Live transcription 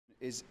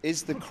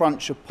Is the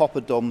crunch of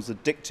Poppadoms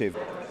addictive?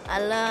 I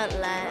learned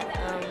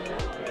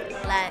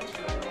like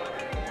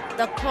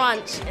the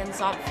crunch in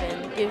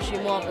something gives you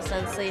more of a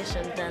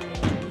sensation than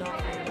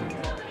nothing.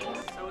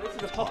 So this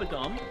is a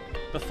Poppadom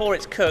before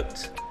it's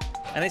cooked,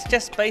 and it's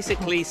just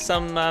basically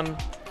some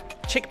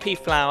chickpea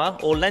flour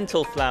or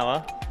lentil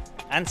flour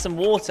and some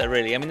water,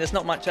 really. I mean, there's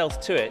not much else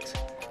to it.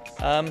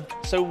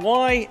 So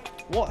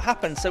what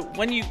happens? So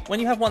when you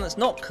have one that's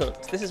not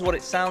cooked, this is what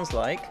it sounds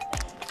like.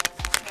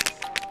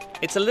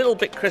 It's a little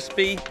bit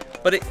crispy,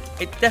 but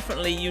it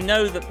definitely, you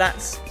know that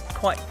that's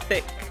quite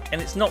thick and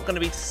it's not going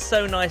to be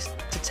so nice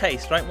to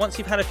taste, right? Once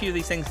you've had a few of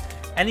these things,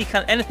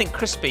 anything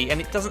crispy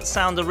and it doesn't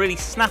sound a really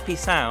snappy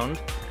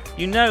sound,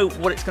 you know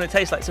what it's going to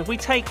taste like. So if we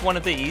take one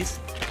of these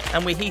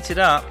and we heat it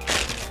up,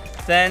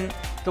 then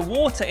the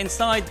water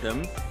inside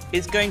them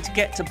is going to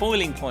get to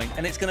boiling point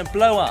and it's going to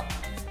blow up.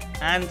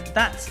 And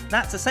that's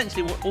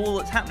essentially all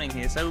that's happening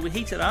here. So we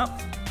heat it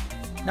up,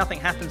 nothing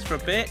happens for a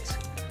bit,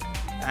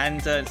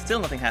 and still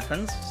nothing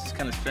happens. It's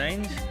kind of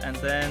strange. And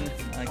then,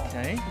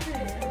 okay.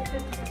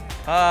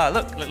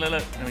 Look,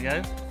 there we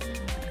go.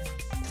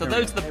 So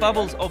those are the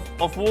bubbles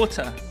of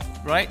water,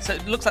 right? So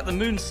it looks like the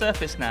moon's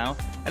surface now.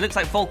 It looks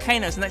like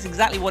volcanoes, and that's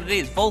exactly what it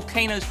is.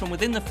 Volcanoes from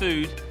within the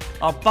food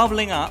are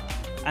bubbling up,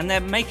 and they're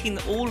making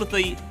all of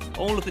the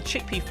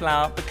chickpea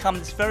flour become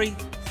this very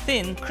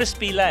thin,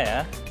 crispy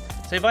layer.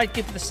 So if I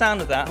give you the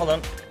sound of that, hold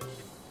on.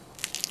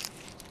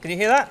 Can you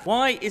hear that?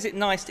 Why is it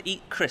nice to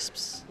eat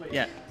crisps?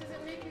 Yeah.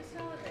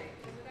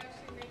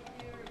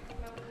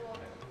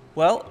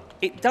 Well,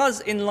 it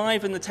does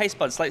enliven the taste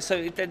buds.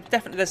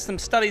 There's some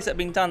studies that have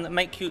been done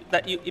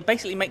that it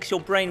basically makes your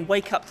brain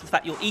wake up to the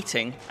fact you're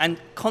eating and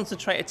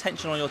concentrate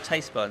attention on your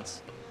taste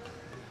buds.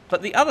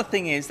 But the other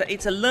thing is that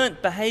it's a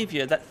learnt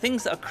behavior that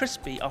things that are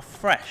crispy are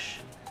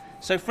fresh.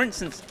 So for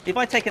instance, if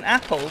I take an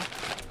apple,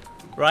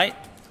 right,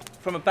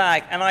 from a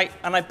bag and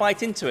I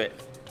bite into it,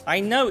 I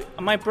know,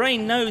 my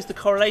brain knows the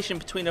correlation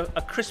between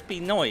a crispy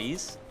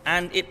noise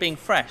and it being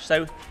fresh.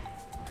 So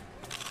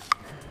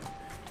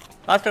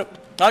that's a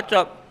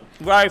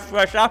very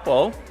fresh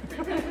apple.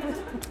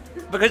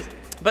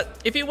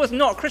 But if it was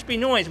not a crispy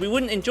noise, we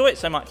wouldn't enjoy it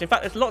so much. In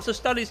fact, there's lots of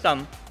studies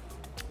done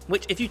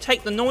which, if you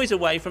take the noise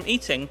away from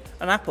eating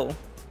an apple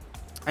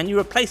and you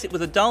replace it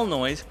with a dull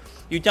noise,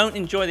 you don't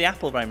enjoy the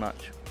apple very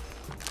much.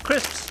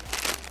 Crisps.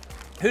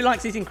 Who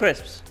likes eating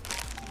crisps?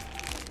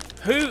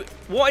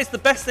 What is the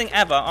best thing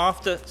ever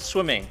after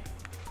swimming?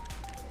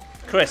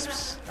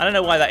 Crisps. I don't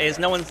know why that is.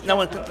 No one.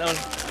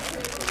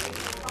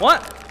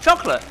 What?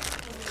 Chocolate.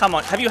 Come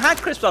on. Have you had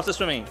crisps after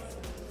swimming?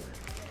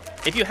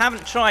 If you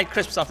haven't tried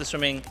crisps after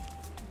swimming,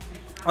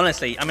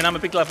 honestly, I mean, I'm a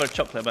big lover of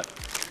chocolate, but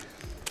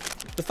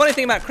the funny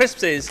thing about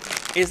crisps is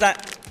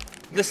that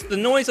the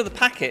noise of the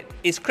packet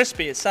is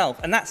crispy itself,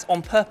 and that's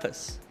on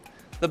purpose.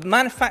 The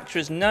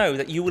manufacturers know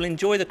that you will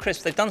enjoy the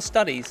crisps. They've done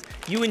studies.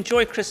 You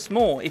enjoy crisps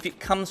more if it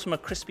comes from a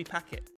crispy packet.